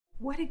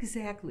What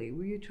exactly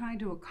were you trying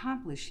to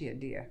accomplish here,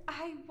 dear?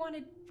 I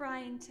wanted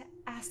Brian to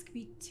ask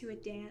me to a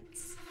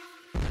dance.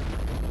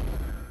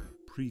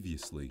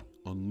 Previously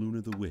on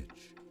Luna the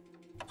Witch.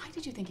 Why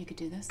did you think you could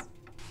do this?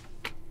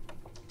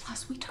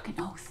 Plus, we took an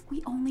oath.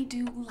 We only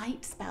do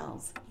light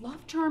spells.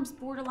 Love charms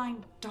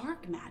borderline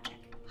dark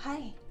magic.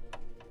 Hi.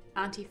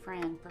 Auntie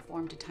Fran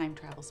performed a time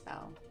travel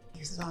spell.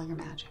 Uses all your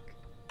magic.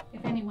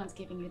 If anyone's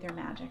giving you their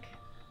magic,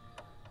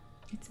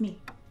 it's me.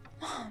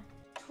 Mom.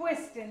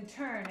 Twist and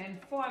turn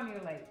and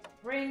formulate.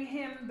 Bring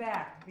him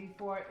back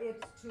before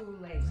it's too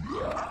late.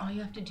 All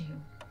you have to do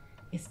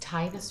is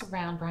tie this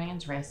around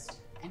Brian's wrist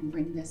and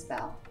ring this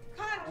bell.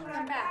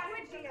 Come back.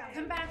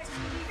 Come back to me.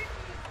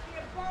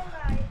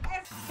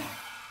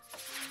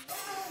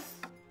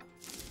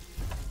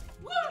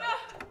 Luna!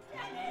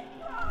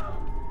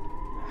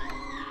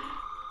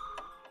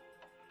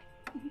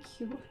 Thank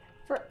you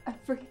for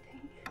everything.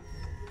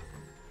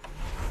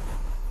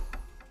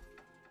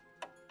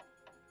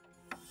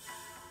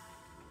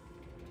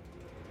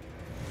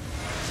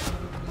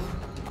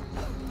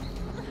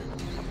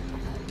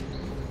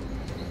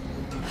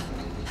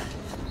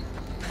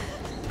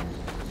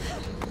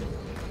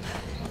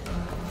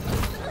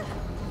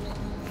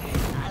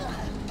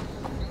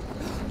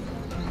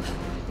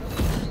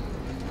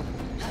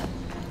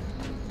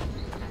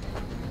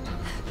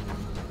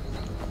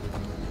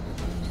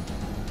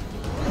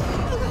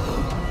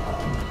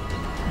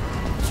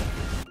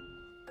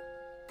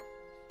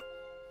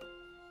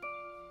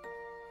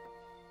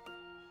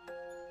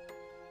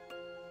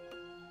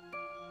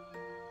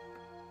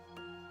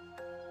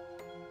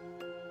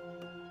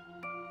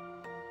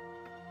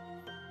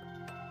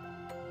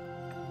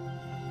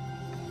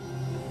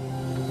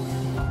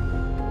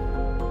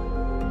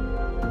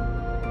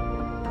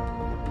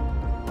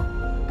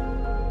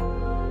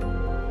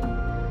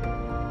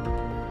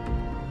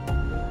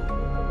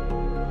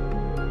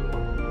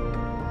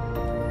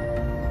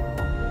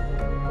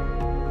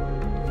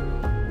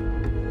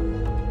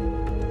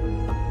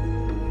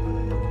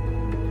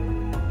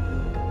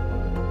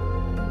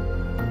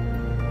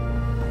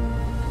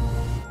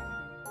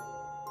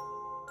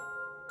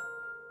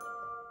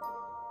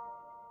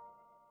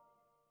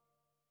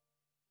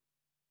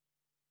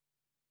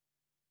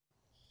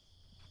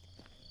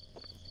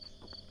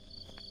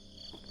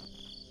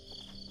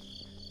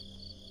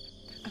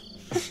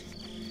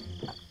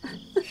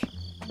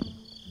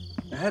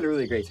 I had a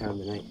really great time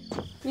tonight.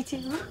 Me too.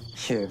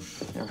 You're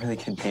a really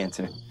good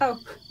dancer.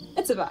 Oh,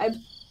 it's a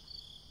vibe.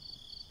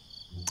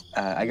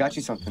 I got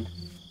you something.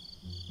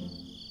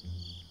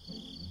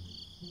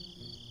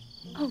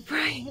 Oh,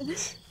 Brian. Do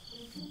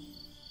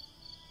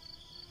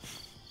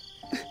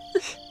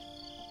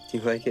you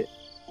like it?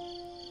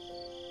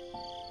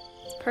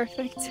 It's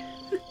perfect.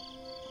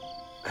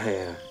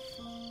 I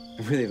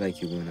really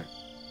like you, Luna.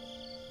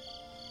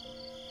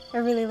 I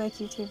really like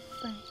you too,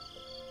 Brian.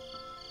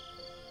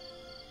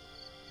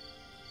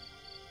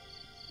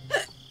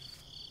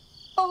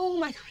 Oh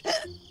my God.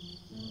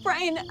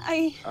 Brian,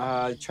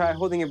 try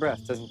holding your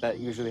breath. Doesn't that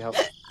usually help?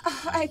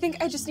 I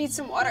think I just need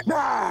some water.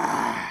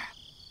 I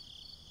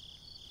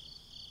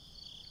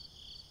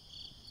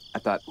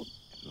thought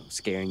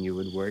scaring you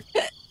would work.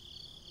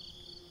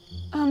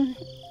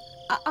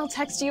 I'll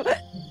text you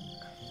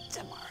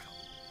tomorrow.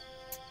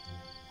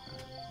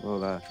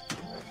 Well,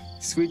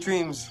 sweet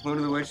dreams,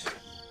 Luna the Witch.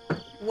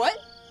 What?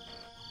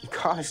 Your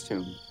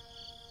costume.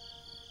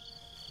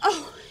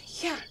 Oh,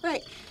 yeah,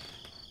 right.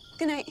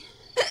 Good night.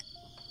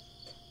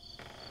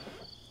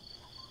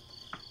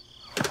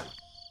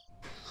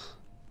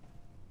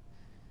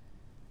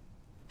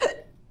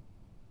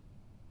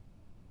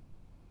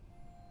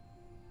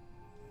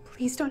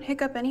 Please don't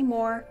hiccup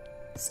anymore.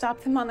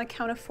 Stop them on the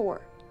count of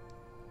 4.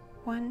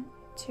 1,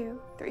 2,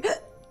 3.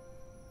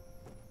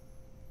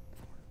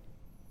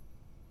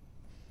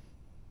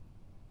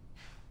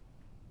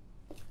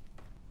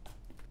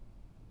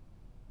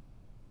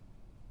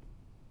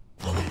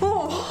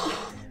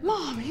 Oh,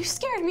 Mom, you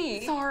scared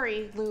me.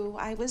 Sorry, Lou.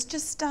 I was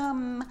just,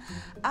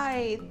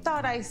 I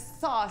thought I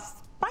saw a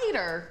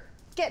spider.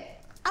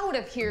 Get out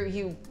of here,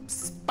 you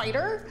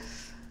spider.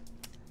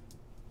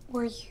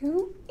 Were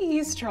you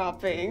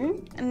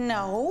eavesdropping?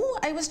 No,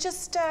 I was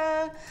just,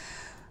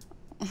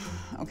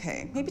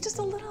 okay, maybe just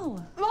a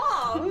little.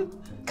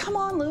 Mom! Come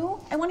on,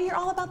 Lou. I want to hear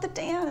all about the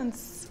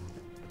dance.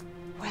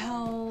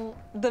 Well,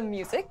 the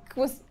music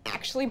was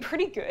actually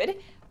pretty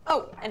good.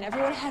 Oh, and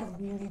everyone had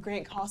really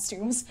great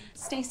costumes.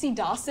 Stacy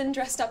Dawson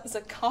dressed up as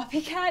a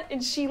copycat,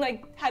 and she,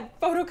 had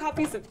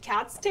photocopies of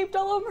cats taped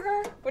all over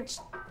her, which,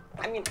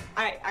 I mean,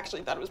 I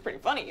actually thought it was pretty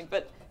funny,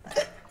 but...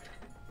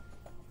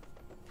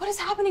 What is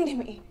happening to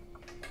me?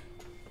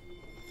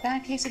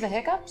 Bad case of the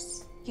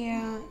hiccups?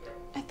 Yeah,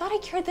 I thought I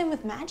cured them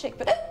with magic,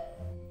 but...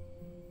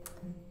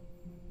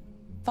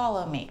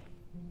 Follow me.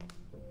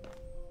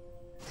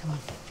 Come on.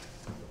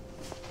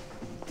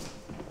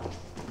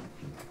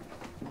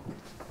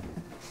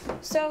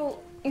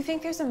 So, you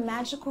think there's a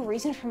magical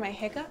reason for my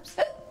hiccups?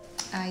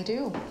 I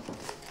do.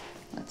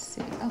 Let's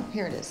see. Oh,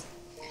 here it is.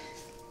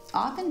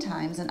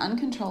 Oftentimes, an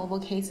uncontrollable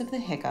case of the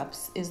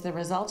hiccups is the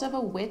result of a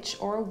witch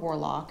or a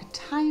warlock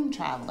time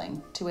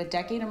traveling to a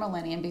decade or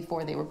millennium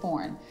before they were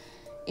born.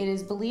 It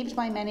is believed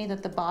by many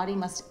that the body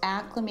must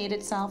acclimate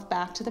itself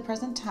back to the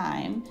present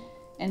time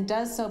and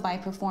does so by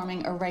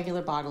performing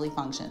irregular bodily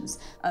functions.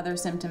 Other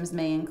symptoms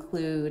may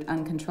include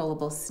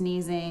uncontrollable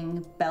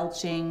sneezing,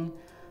 belching,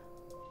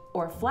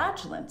 or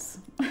flatulence.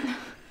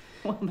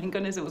 Well, thank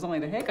goodness it was only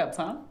the hiccups,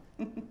 huh?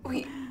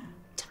 Wait,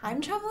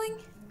 time traveling?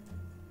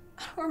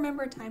 I don't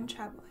remember time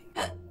traveling.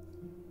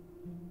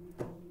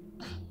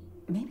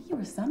 Maybe you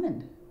were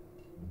summoned.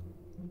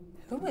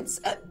 Who would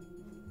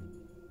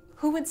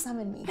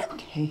summon me?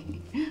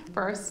 Okay,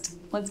 first,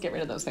 let's get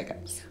rid of those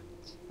hiccups.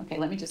 Okay,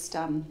 let me just,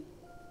 oh,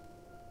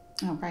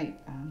 right,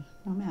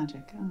 no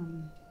magic.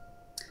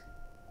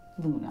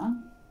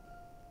 Luna,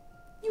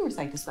 you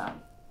recite the spell.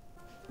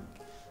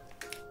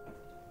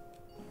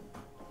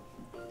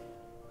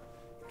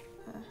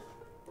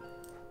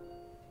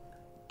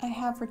 I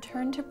have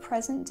returned to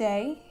present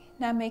day.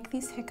 Now make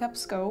these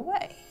hiccups go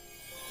away.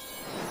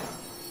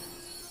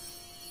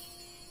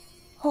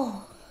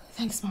 Oh,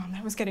 thanks, Mom.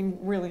 That was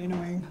getting really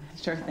annoying.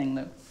 Sure thing,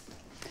 Lou.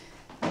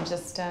 I'm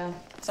just,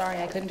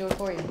 sorry I couldn't do it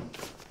for you.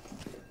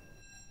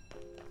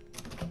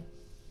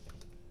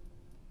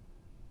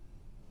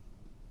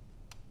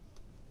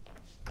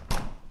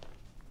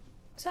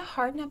 Is it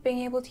hard not being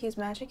able to use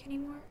magic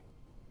anymore?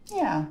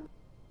 Yeah,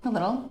 a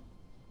little.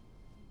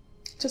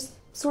 Just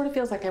sort of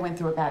feels like I went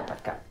through a bad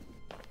breakup.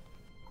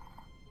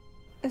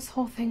 This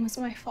whole thing was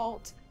my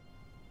fault.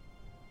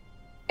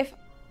 If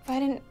I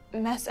didn't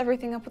mess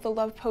everything up with a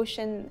love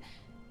potion,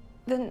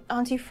 then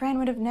Auntie Fran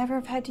would have never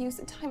have had to use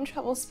the time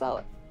travel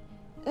spell.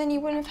 Then you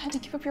wouldn't have had to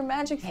give up your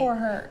magic for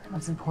her.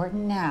 What's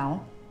important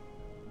now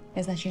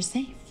is that you're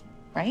safe,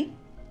 right?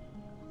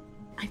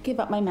 I'd give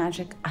up my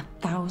magic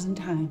 1,000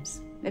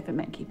 times if it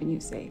meant keeping you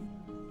safe.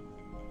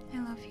 I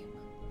love you, Mom.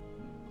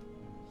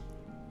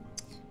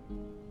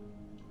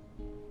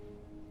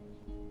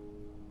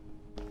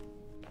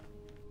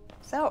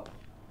 So,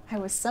 I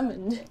was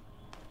summoned.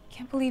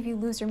 Can't believe you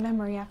lose your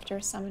memory after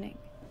a summoning.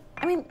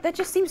 I mean, that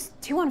just seems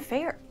too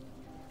unfair.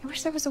 I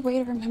wish there was a way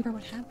to remember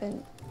what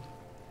happened.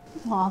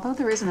 Well, although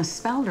there isn't a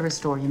spell to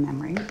restore your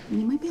memory, you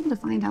might be able to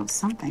find out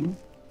something.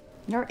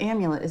 Your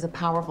amulet is a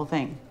powerful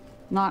thing.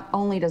 Not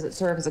only does it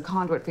serve as a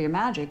conduit for your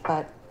magic,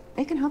 but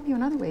it can help you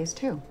in other ways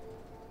too.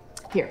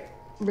 Here,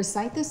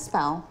 recite this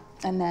spell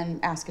and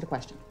then ask it a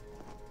question.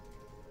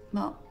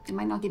 Well, it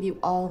might not give you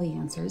all the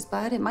answers,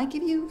 but it might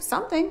give you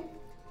something.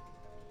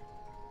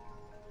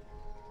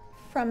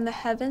 From the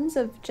heavens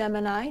of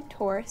Gemini,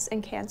 Taurus,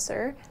 and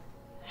Cancer,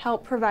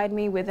 help provide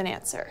me with an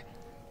answer.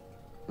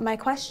 My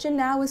question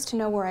now is to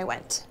know where I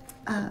went.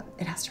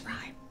 It has to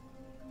rhyme.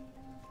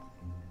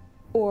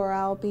 Or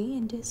I'll be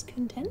in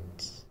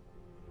discontent.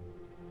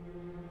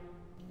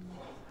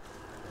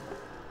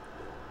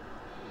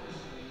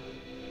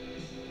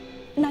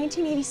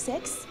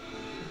 "1986?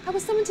 I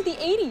was summoned to the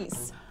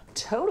 80s.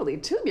 Totally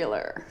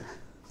tubular.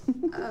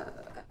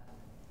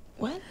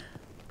 What?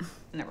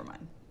 Never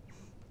mind.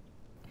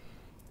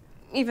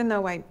 Even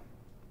though I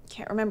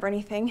can't remember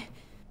anything,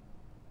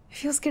 it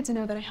feels good to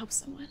know that I helped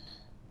someone.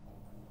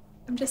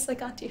 I'm just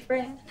like Auntie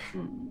Fran.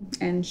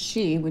 And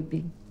she would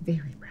be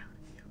very proud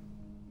of you.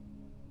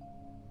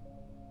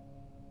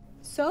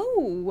 So,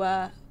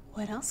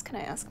 what else can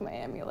I ask my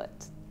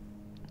amulet?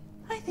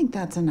 I think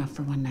that's enough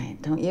for one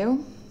night, don't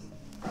you?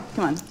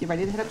 Come on, you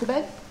ready to head up to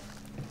bed?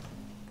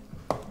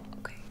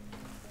 Okay.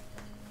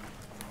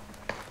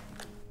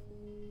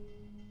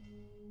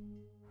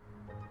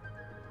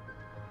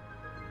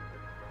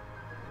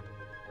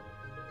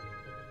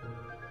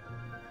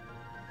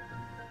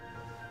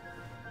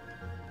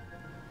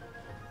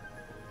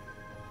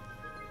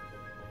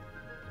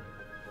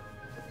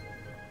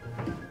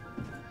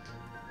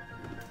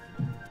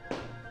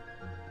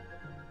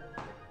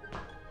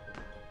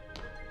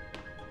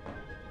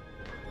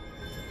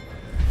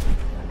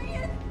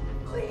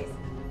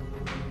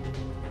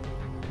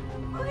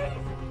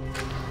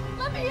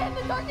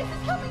 The darkness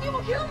is coming. It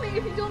will kill me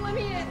if you don't let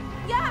me in.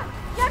 Yeah,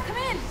 come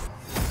in.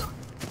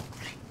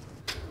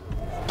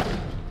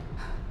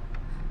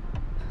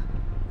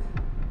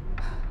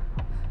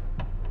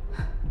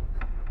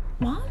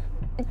 Mom?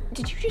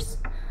 Did you just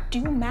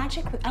do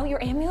magic without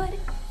your amulet?